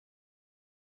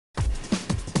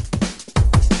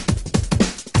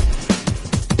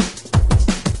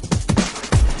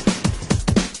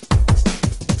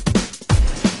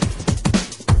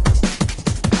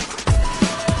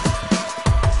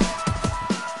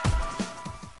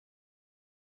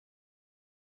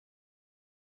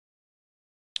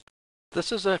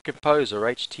This is a Kompozer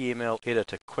HTML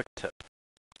editor quick tip.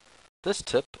 This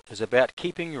tip is about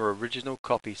keeping your original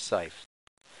copy safe.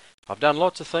 I've done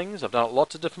lots of things, I've done it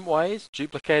lots of different ways.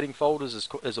 Duplicating folders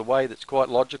is a way that's quite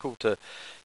logical to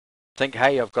think,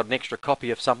 hey, I've got an extra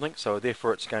copy of something, so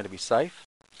therefore it's going to be safe.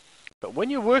 But when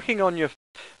you're working on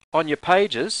your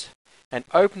pages and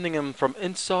opening them from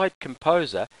inside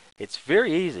Kompozer, it's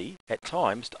very easy at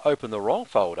times to open the wrong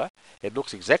folder. It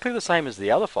looks exactly the same as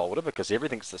the other folder because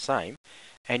everything's the same,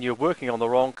 and you're working on the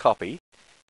wrong copy.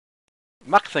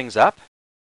 Muck things up,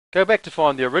 go back to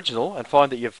find the original and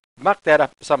find that you've mucked that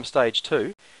up at some stage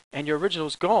too, and your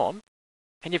original's gone,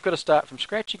 and you've got to start from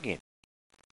scratch again.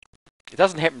 It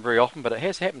doesn't happen very often, but it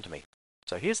has happened to me.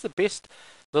 So here's the best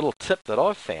little tip that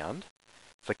I've found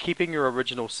for keeping your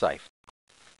original safe.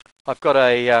 I've got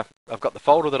the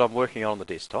folder that I'm working on the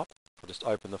desktop. I'll just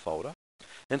open the folder.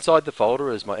 Inside the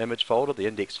folder is my image folder, the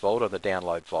index folder, and the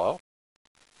download file.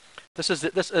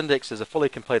 This index is a fully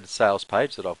completed sales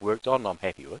page that I've worked on and I'm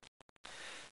happy with.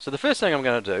 So the first thing I'm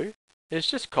going to do is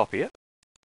just copy it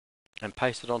and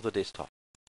paste it onto the desktop.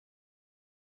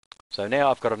 So now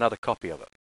I've got another copy of it.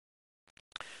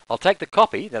 I'll take the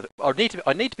copy. Now I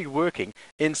need to be working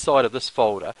inside of this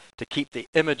folder to keep the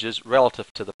images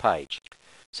relative to the page.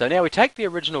 So now we take the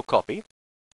original copy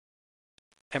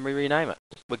and we rename it.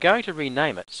 We're going to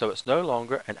rename it so it's no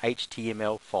longer an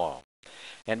HTML file.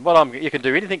 And you can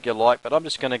do anything you like, but I'm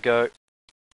just going to go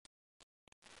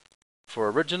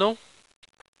for original.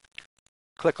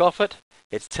 Click off it.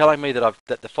 It's telling me that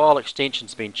the file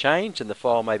extension's been changed and the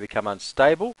file may become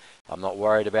unstable. I'm not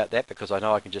worried about that because I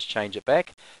know I can just change it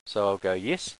back. So I'll go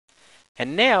yes.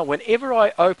 And now whenever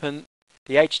I open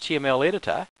the HTML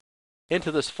editor into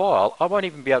this file, I won't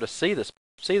even be able to see this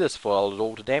file at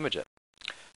all to damage it.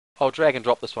 I'll drag and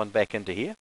drop this one back into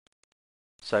here.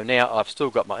 So now I've still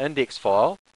got my index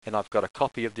file and I've got a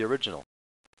copy of the original.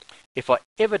 If I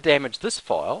ever damage this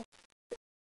file,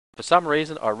 for some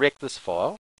reason I wreck this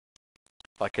file,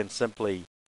 I can simply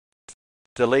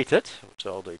delete it, which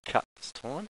I'll do cut this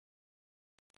time.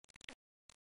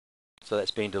 So that's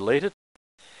been deleted,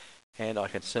 and I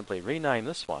can simply rename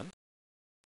this one.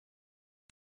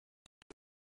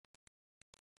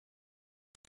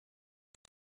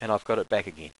 And I've got it back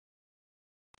again.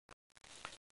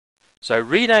 So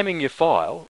renaming your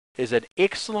file is an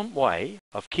excellent way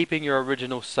of keeping your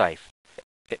original safe.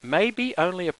 It may be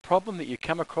only a problem that you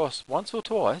come across once or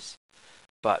twice,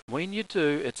 but when you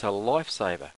do, it's a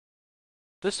lifesaver.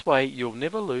 This way, you'll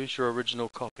never lose your original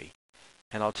copy.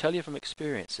 And I'll tell you from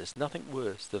experience, there's nothing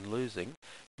worse than losing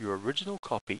your original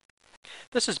copy.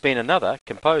 This has been another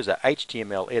Kompozer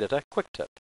HTML editor quick tip.